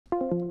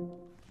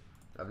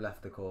I've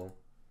left the call.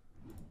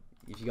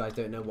 If you guys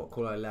don't know what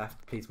call I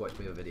left, please watch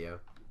my other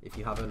video. If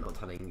you haven't, I'm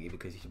telling you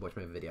because you should watch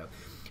my other video.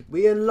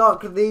 We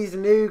unlocked these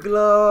new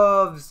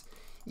gloves!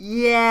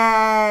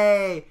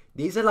 Yay!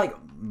 These are like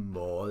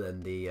more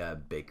than the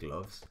big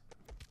gloves.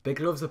 Big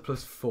gloves are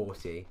plus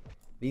 40.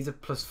 These are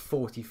plus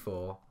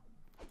 44.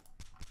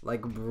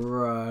 Like,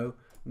 bro.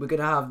 We're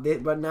gonna have this,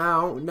 but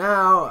now,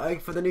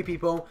 for the new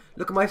people,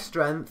 look at my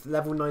strength,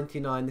 level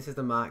 99. This is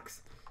the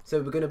max.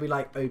 So we're gonna be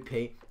like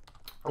OP.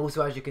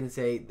 Also, as you can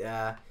see,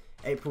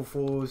 April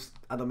Fools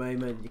at the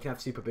moment, you can have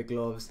super big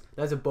gloves.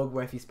 There's a bug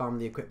where if you spam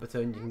the equip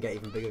button, you can get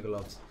even bigger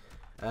gloves.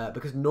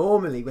 Because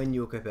normally when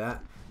you equip it,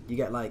 you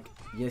get like,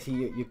 you see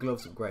your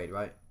gloves upgrade,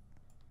 right?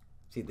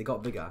 See, they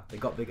got bigger. They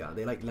got bigger.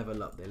 They like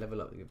level up. They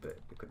level up.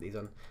 Equip these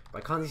on.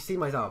 But I can't see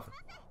myself.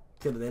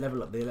 See, but they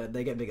level up.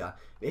 They get bigger.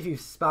 But if you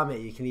spam it,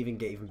 you can even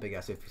get even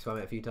bigger. So if you spam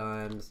it a few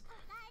times,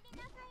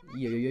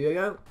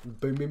 yo,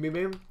 boom, boom, boom,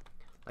 boom,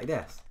 like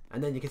this.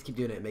 And then you can keep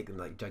doing it and make them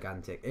like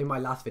gigantic. In my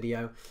last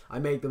video, I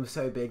made them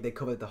so big they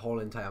covered the whole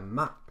entire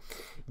map.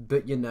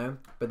 But you know,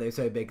 but they were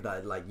so big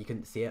that like you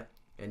couldn't see it.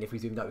 And if we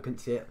zoomed out, we couldn't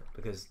see it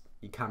because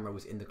your camera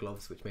was in the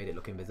gloves, which made it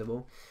look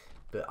invisible.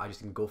 But I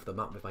just engulfed the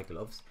map with my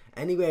gloves.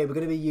 Anyway, we're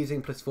going to be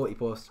using plus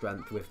 44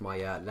 strength with my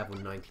level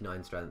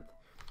 99 strength.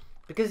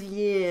 Because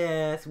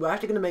yes, we're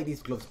actually going to make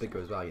these gloves bigger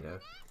as well, you know.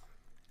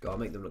 Gotta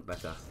make them look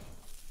better.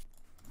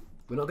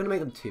 We're not going to make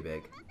them too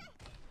big.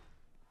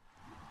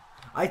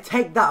 I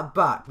take that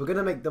back. We're going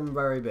to make them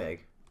very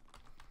big.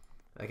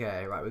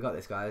 Okay, right, we got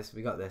this, guys.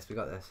 We got this, we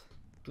got this.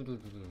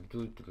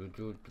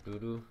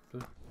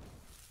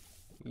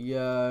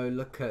 Yo,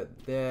 look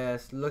at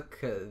this.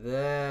 Look at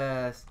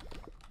this.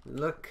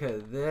 Look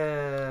at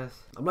this.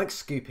 I'm like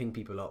scooping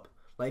people up.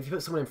 Like if you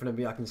put someone in front of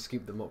me, I can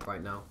scoop them up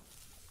right now.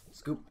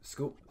 Scoop,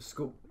 scoop,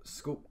 scoop,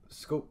 scoop,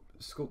 scoop,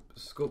 scoop,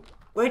 scoop.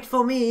 Wait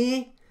for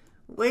me.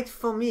 Wait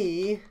for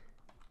me.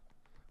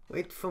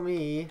 Wait for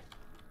me.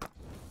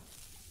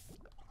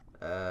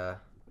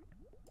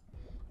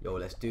 Yo,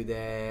 let's do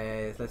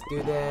this. Let's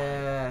do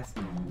this.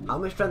 How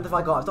much strength have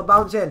I got? Stop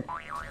bouncing.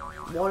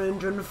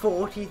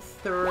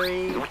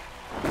 143.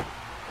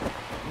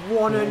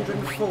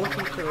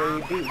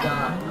 143. Beat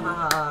that.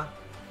 Haha.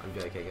 I'm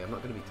joking. I'm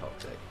not going to be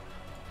toxic.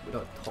 We're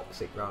not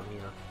toxic around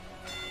here.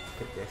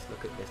 Look at this.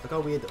 Look at this. Look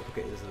how weird the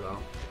uppercut is as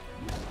well.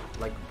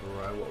 Like,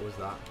 bro, what was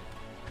that?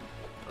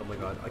 Oh my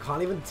god. I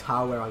can't even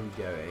tell where I'm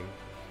going.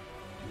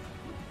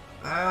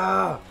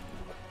 Ah!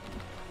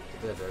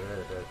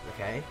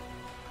 Okay.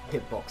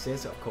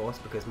 Hitboxes, of course,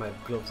 because my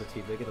gloves are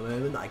too big at the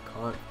moment. I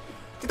can't.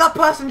 Did that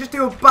person just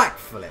do a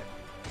backflip?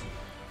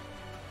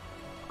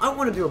 I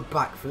want to do a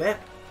backflip.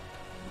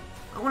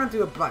 I want to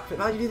do a backflip.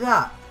 How do you do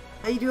that?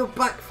 How do you do a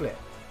backflip?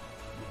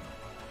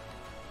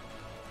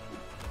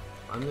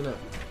 I'm gonna.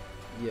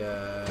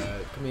 Yeah,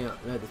 come here.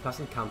 No, this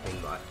person camping,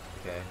 right?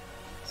 Okay.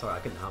 Sorry, I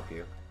couldn't help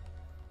you.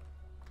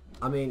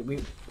 I mean,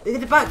 they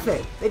did a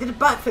backflip. They did a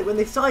backflip when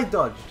they side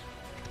dodged.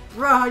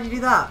 Bro, how do you do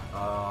that?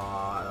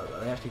 Oh,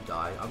 they actually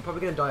die. I'm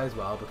probably gonna die as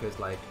well because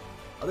like,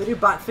 oh, they do a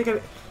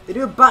backflip. They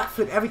do a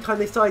backflip every time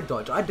they side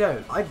dodge. I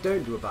don't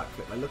do a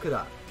backflip. Like, look at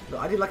that. Look,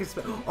 I did like a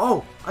spin.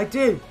 Oh, I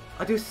do.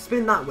 I do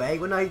spin that way.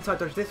 When I side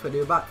dodge this way, I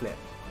do a backflip.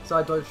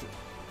 Side dodge.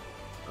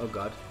 Oh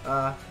god.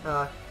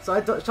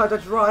 Side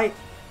dodge right.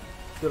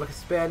 Do like a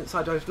spin.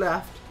 Side dodge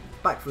left.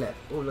 Backflip.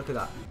 Oh, look at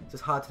that. It's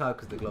just hard to tell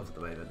because of the gloves at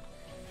the moment.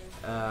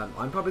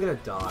 I'm probably gonna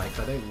die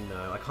because I don't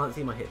know. I can't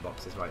see my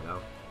hitboxes right now.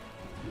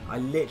 I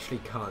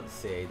literally can't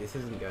see. This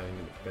isn't going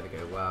to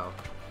go well.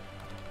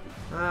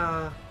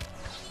 Ah.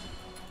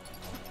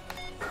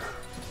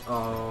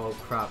 Oh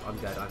crap! I'm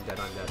dead. I'm dead.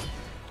 I'm dead.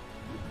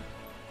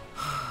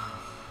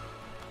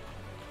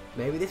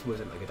 Maybe this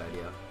wasn't a good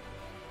idea.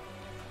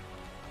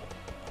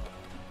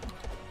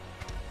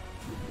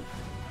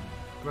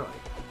 Right.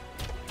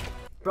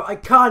 Bro, I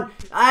can't!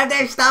 I have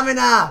no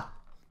stamina!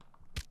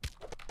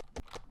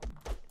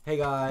 Hey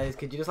guys,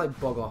 could you just like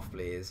bog off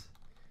please?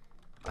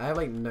 I have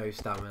like no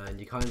stamina and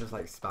you're kind of just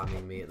like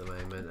spamming me at the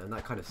moment and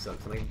that kind of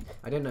sucks. And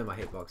I don't know my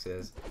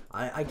hitboxes.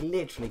 I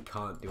literally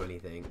can't do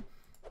anything.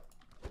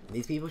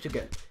 These people should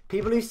get...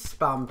 People who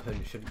spam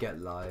punch should get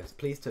lives.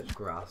 Please touch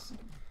grass.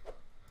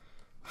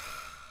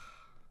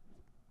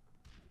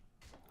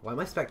 Why am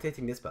I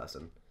spectating this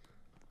person?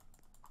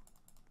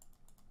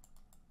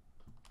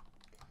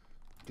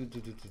 Let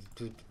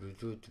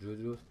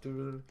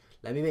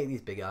me make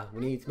these bigger.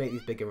 We need to make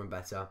these bigger and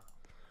better.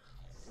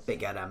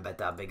 Bigger and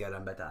better, bigger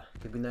and better.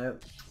 Because we know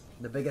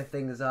the bigger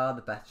things are,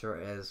 the better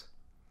it is.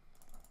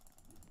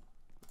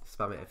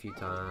 Spam it a few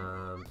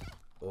times.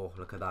 Oh,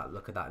 look at that,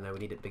 look at that. No, we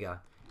need it bigger.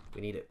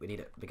 We need it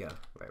bigger.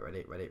 Right,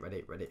 ready, ready,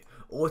 ready, ready.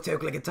 Auto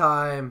clicker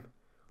time.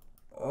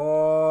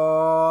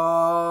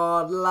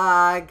 Oh,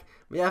 lag.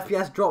 My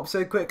FPS dropped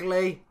so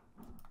quickly.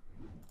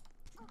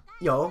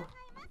 Yo.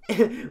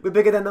 We're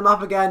bigger than the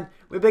map again.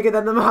 We're bigger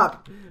than the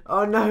map.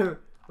 Oh no.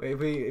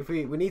 Wait, if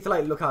we need to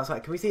like look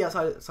outside. Can we see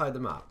outside the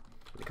map?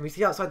 Can we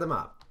see outside the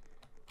map?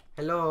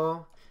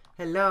 Hello?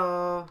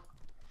 Hello?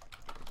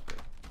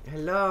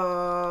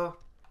 Hello?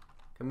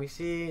 Can we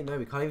see? No,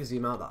 we can't even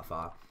zoom out that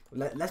far.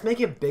 Let's make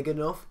it big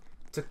enough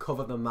to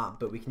cover the map,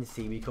 but we can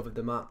see we covered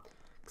the map.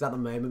 Because at the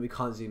moment we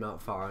can't zoom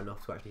out far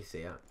enough to actually see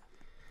it.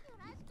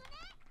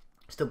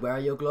 Still, where are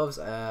your gloves?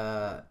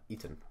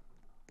 Eaten.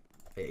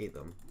 Eat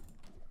them.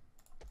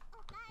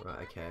 Right,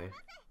 okay.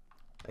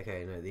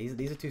 Okay, no,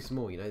 these are too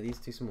small, you know, these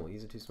are too small,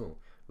 these are too small.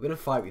 We're gonna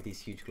fight with these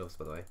huge gloves,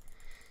 by the way.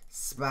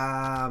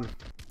 Spam!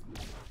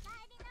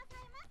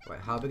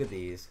 Right, how big are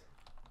these?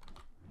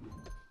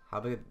 How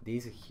big are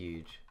these? Are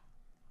huge.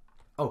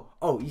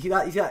 Oh, you see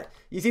that? You see that?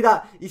 You see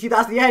that? You see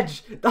that's the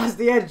edge! That's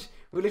the edge!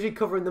 We're literally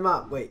covering the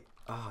map. Wait.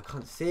 Oh, I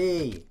can't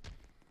see.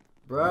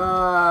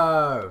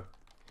 Bro!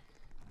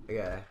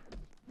 Okay.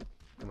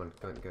 Come on.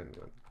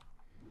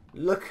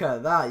 Look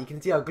at that. You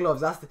can see our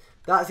gloves.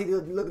 See,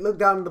 look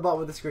down at the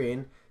bottom of the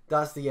screen.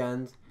 That's the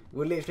end.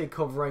 We're literally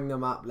covering the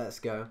map. Let's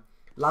go.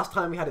 Last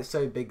time we had it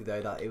so big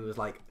though that it was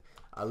like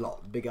a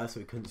lot bigger, so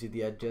we couldn't see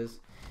the edges.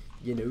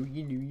 You know.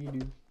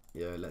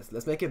 Yeah,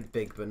 let's make it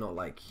big, but not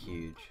like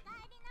huge.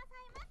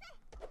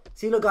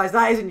 See, look, guys,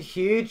 that isn't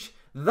huge.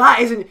 That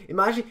isn't.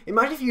 Imagine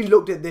if you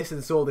looked at this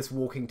and saw this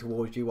walking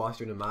towards you whilst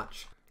you're in a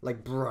match.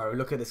 Like, bro,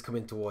 look at this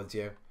coming towards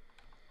you.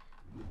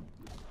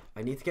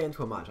 I need to get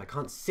into a match. I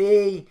can't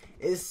see.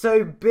 It's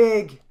so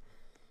big.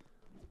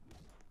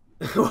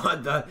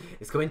 What the?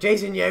 It's coming,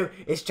 chasing you.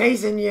 It's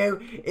chasing you.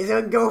 It's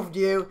engulfed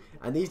you.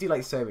 And these do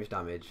like so much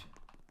damage.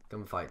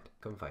 Come fight.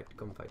 You want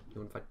to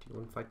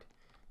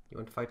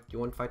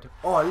fight?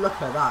 Oh,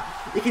 look at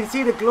that. You can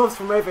see the gloves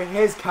from over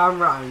his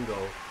camera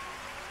angle.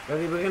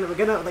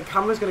 The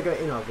camera's gonna go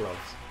in our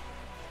gloves.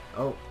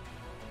 Oh.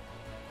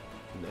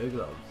 No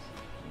gloves.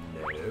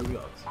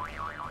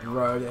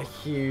 Bro, they're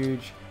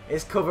huge.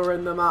 It's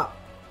covering the map.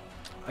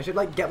 I should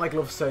like get my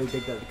gloves so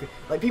big that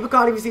like people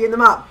can't even see in the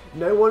map.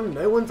 No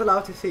one's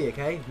allowed to see,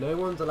 okay? No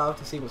one's allowed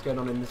to see what's going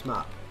on in this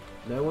map.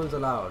 No one's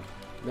allowed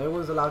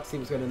to see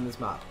what's going on in this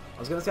map. I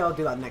was gonna say I'll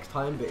do that next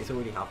time, but it's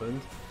already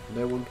happened.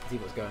 No one can see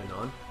what's going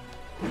on.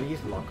 We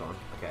use lock on.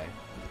 Okay.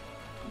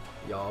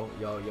 Yo.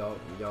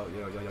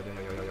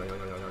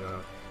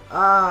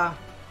 Ah,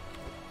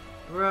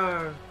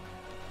 bro,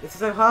 this is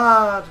so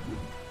hard.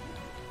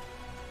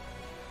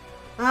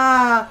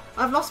 Ah,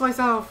 I've lost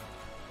myself.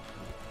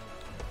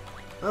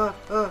 I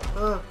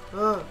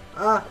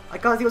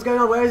can't see what's going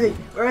on. Where is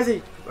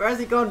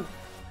he gone?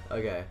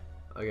 Okay.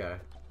 Come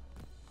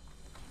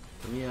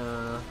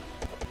here.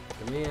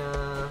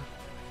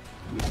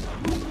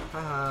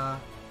 Haha.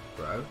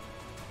 Bro.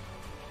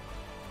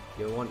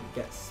 You want to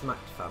get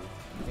smacked, fam.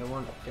 You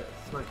want to get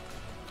smacked.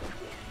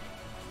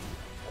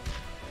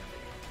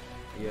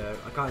 Yeah,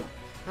 I can't.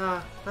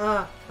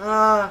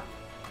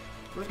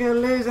 We're gonna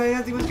lose. I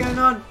can't see what's going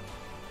on.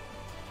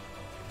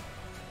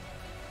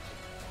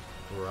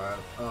 Bro,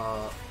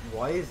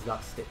 why is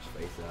that Stitch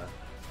face there?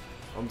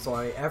 I'm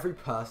sorry, every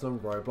person on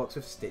Roblox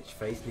with Stitch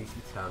face needs to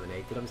be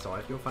terminated. I'm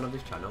sorry, if you're a fan of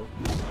this channel,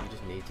 you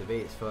just need to be.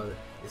 It's for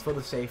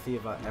the safety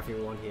of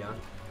everyone here.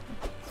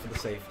 It's for the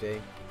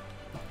safety.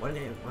 Come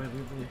here.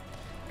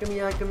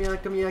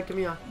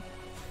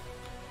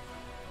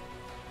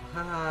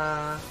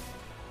 Haha.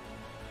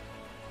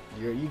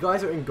 You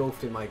guys are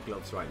engulfed in my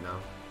gloves right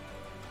now.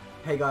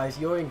 Hey guys,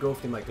 you're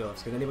engulfed in my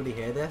gloves. Can anybody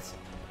hear this?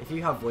 If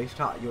you have voice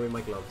chat, you're in my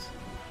gloves.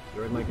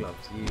 You're in my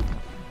gloves.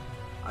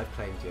 I've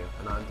claimed you,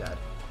 and I'm dead.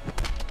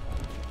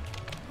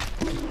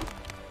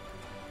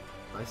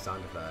 Nice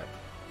sound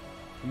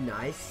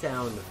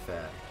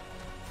effect.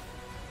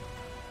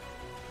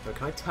 So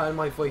can I turn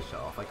my voice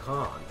off? I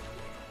can't.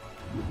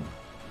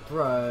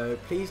 Bro,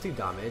 please do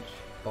damage.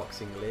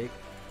 Boxing League.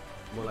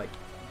 More like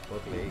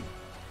Bug League.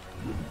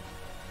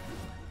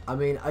 I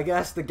mean, I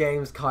guess the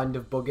game's kind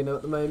of bugging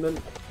at the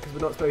moment, because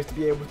we're not supposed to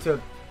be able to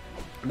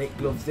make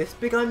gloves this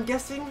big, I'm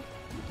guessing.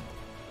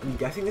 I'm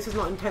guessing this is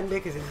not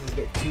intended, because this is a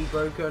bit too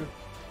broken.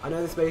 I know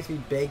they're supposed to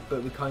be big,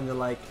 but we kind of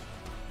like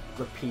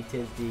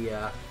repeated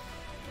the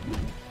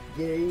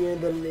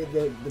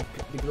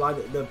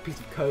piece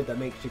of code that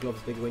makes your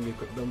gloves bigger when you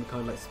equip them. We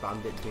kind of like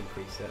spammed it to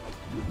increase it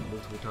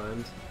multiple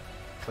times.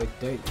 So I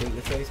don't think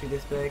they're supposed to be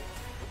this big.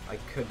 I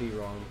could be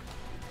wrong.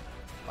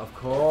 Of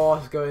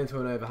course, go into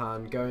an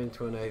overhand.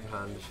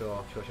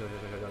 Sure.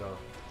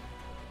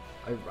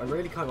 I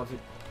really can't want to.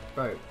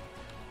 Bro.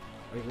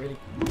 I really.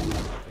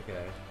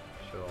 Okay,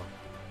 sure.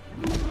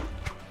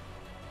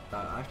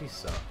 That actually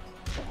sucked.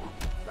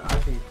 That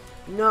actually.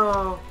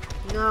 No!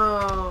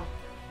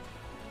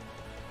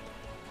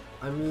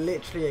 I'm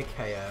literally a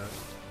KO.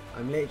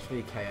 I'm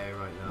literally KO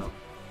right now.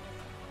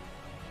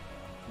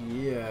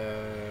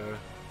 Yeah.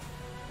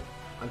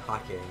 I'm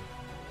hacking.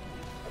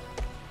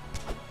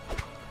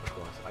 Of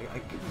course. I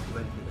couldn't do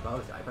anything about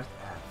it. I pressed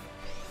F.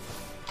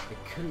 I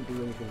couldn't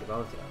do anything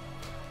about it.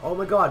 Oh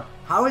my god.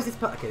 How is this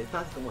person? Okay, this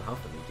person's got more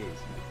health than me. Jeez.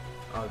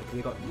 Oh, because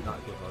they got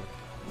that good one.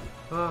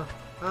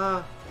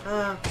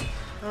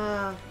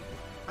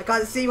 I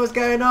can't see what's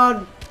going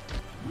on.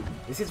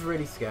 This is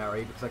really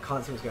scary because I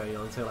can't see what's going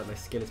on, so like my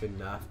skill has been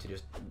nerfed to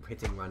just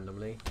hitting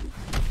randomly.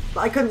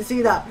 But I couldn't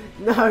see that.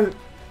 No.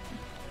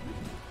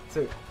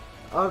 So,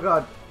 oh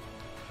god.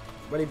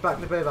 Ready,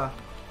 backflip over.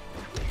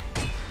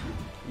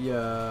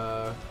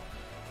 Yeah.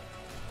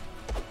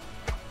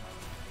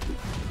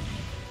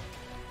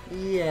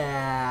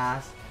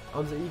 Yes.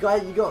 You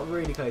got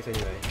really close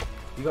anyway.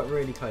 You got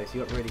really close.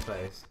 You got really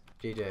close.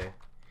 GG.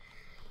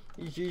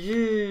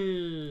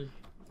 GG.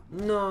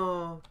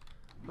 No.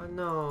 Oh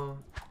no.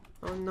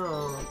 Oh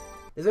no.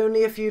 There's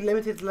only a few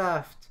limited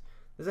left.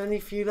 There's only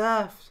a few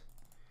left.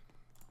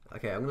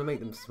 Okay, I'm gonna make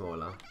them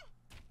smaller.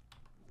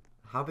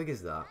 How big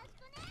is that?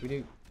 We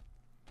do.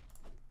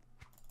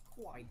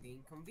 Quite the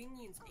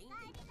inconvenience, ain't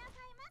it?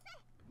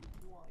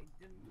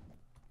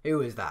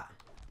 Who is that?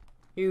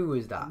 Who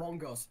is that?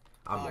 Among Us.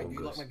 Among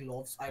you Us. like my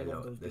gloves? I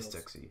love those gloves.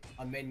 Sexy.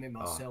 I made them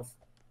myself.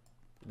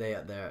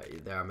 They're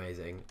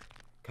amazing.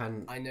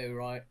 I know,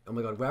 right? Oh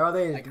my god, where are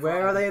they?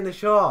 Where are they in the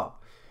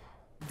shop?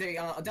 They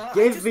are.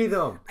 Give me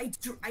them.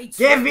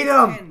 Give me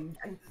them.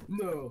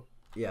 No.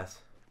 Yes.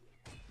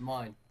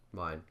 Mine.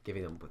 Give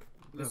me them.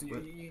 Listen,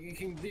 you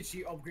can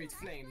literally upgrade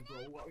flames, bro.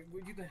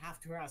 You don't have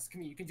to ask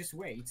me. You can just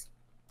wait.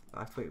 I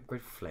have to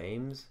upgrade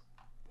flames.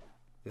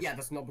 Yeah,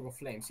 that's number of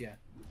flames. Yeah.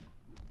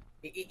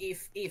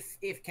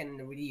 If can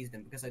release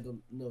them, because I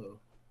don't know.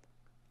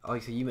 Oh,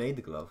 so you made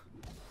the glove?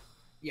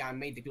 Yeah, I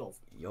made the glove.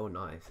 You're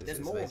nice. There's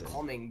more amazing.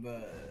 Coming,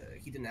 but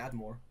he didn't add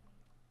more.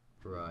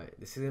 Right.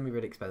 This is gonna be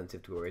really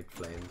expensive to upgrade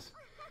flames.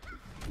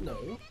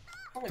 No.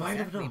 Not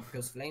exactly,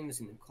 because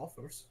flames in the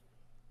coffers.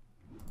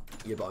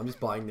 Yeah, but I'm just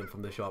buying them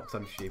from the shop because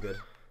I'm stupid.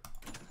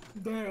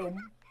 Damn.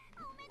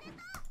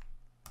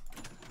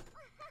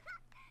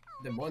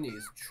 The money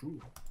is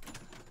true.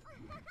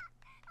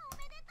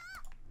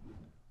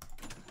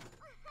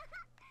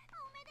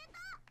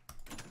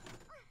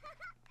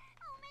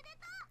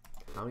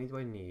 How many do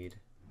I need?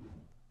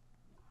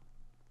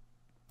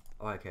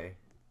 Oh, okay.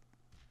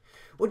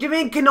 What do you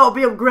mean cannot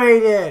be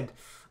upgraded?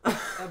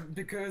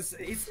 Because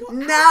it's not.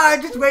 No, I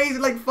just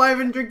wasted like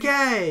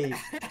 500k.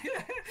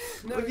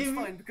 No, it's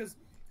fine because.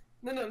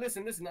 No,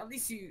 listen. At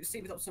least you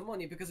saved up some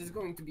money because it's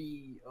going to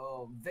be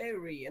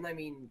very. And I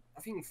mean,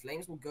 I think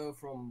flames will go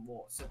from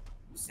what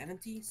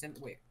 70k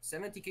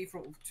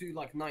to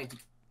like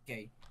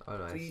 90k. Oh,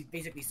 nice. So you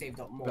basically saved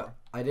up more. But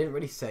I didn't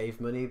really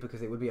save money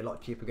because it would be a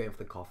lot cheaper going for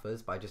the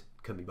coffers, but I just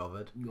couldn't be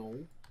bothered.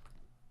 No.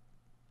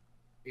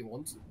 It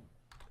won't.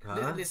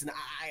 Huh? Listen,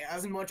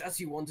 as much as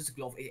you want this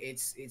glove,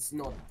 it's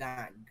not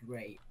that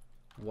great.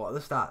 What are the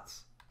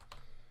stats?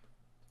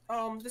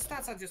 The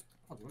stats are just.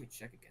 Hold on, let me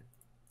check again.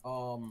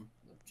 Let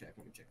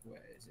me check.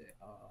 Where is it?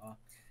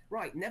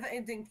 Right,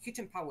 never-ending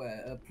kitchen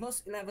power.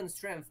 Plus 11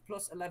 strength,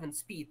 plus 11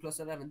 speed, plus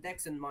 11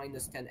 dex, and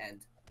minus 10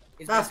 end.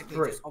 It's basically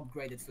just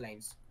upgraded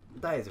flames.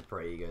 That is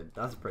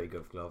that's a pretty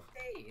good glove.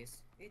 It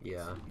is.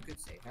 Yeah. You could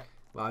say that.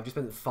 Well, I've just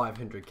spent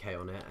 500k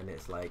on it, and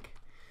it's like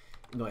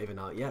not even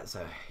out yet.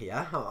 So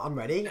yeah, I'm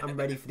ready. I'm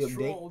ready for the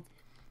update. Trolled.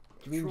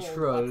 Do you mean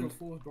trolled?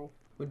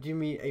 What do you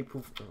mean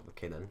April? Oh,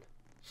 okay then.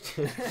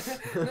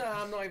 No,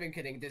 I'm not even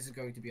kidding. This is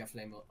going to be a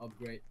flame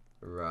upgrade.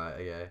 Right.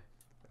 Okay.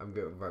 I'm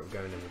good. Right, we're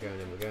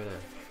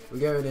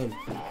going in.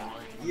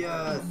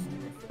 Yes.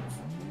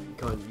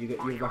 Come on, you're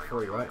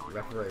referee, right?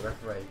 Referee. You're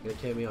gonna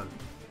cheer me on.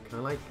 Can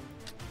I like?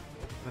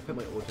 Can I put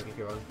my auto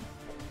clicker on?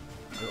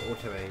 I'm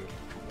autoing.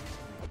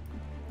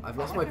 I've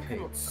lost my ping. I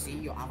cannot see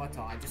your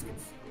avatar. I just can.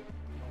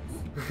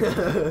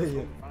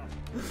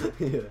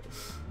 Yeah.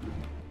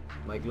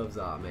 My gloves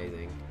are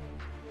amazing.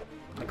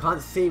 I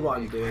can't see what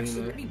I'm doing.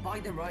 Actually, let me buy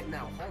them right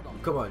now. Hold on.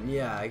 Come on,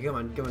 yeah, come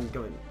on.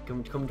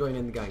 Come join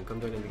in the gang.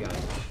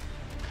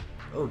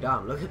 Oh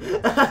damn! Look,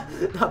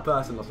 that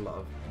person lost a lot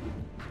of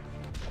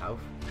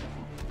health.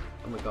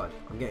 Oh my god,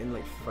 I'm getting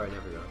like thrown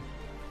everywhere.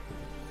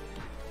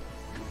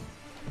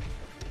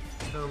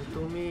 Come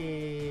to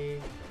me,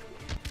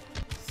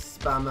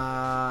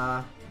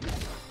 spammer.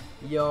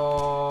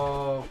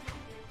 Yo.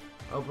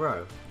 Oh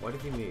bro, why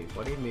did he move?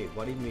 Why did he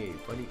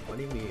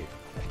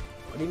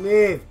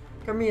move?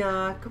 Come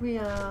here.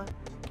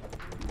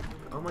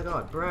 Oh my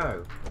god,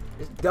 bro.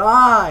 Just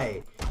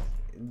die.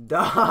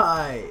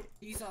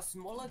 These are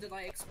smaller than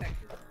I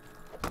expected.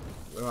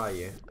 Where are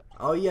you?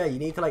 Oh yeah, you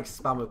need to like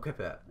spam equip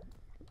it.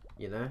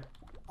 You know?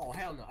 Oh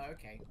hell no,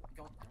 okay.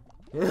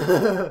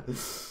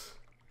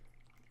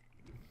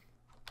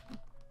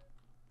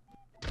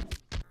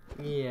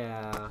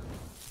 Yeah.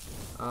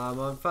 I'm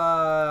on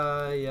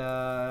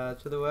fire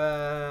to the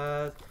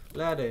west.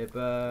 Let it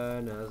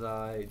burn as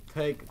I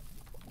take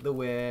the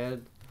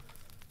wind.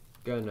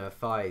 Gonna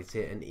fight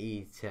it and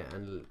eat it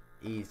and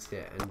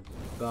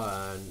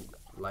burn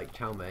like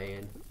chow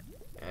mein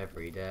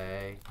every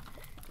day.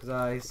 Cause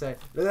I say,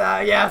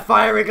 yeah,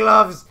 fiery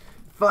gloves.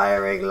 Ugh.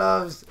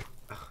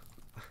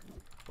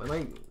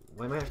 Why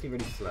am I actually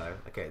really slow?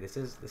 Okay, this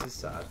is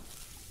sad.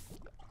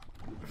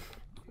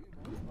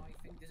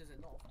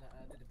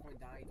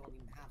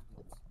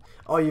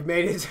 Oh, you've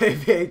made it so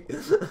big. You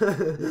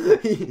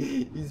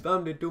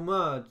spammed it too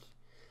much.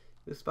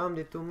 No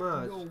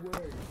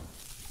way.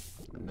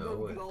 No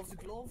way.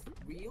 Glove?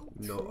 Real?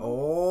 No. True?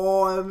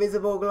 Oh,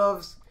 invisible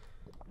gloves.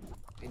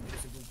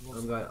 Invisible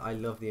gloves. I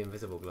love the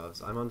invisible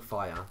gloves. I'm on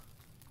fire.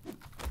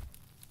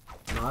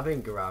 No, I've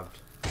been grabbed.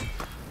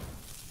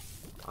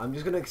 I'm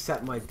just gonna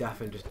accept my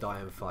death and just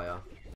die on fire.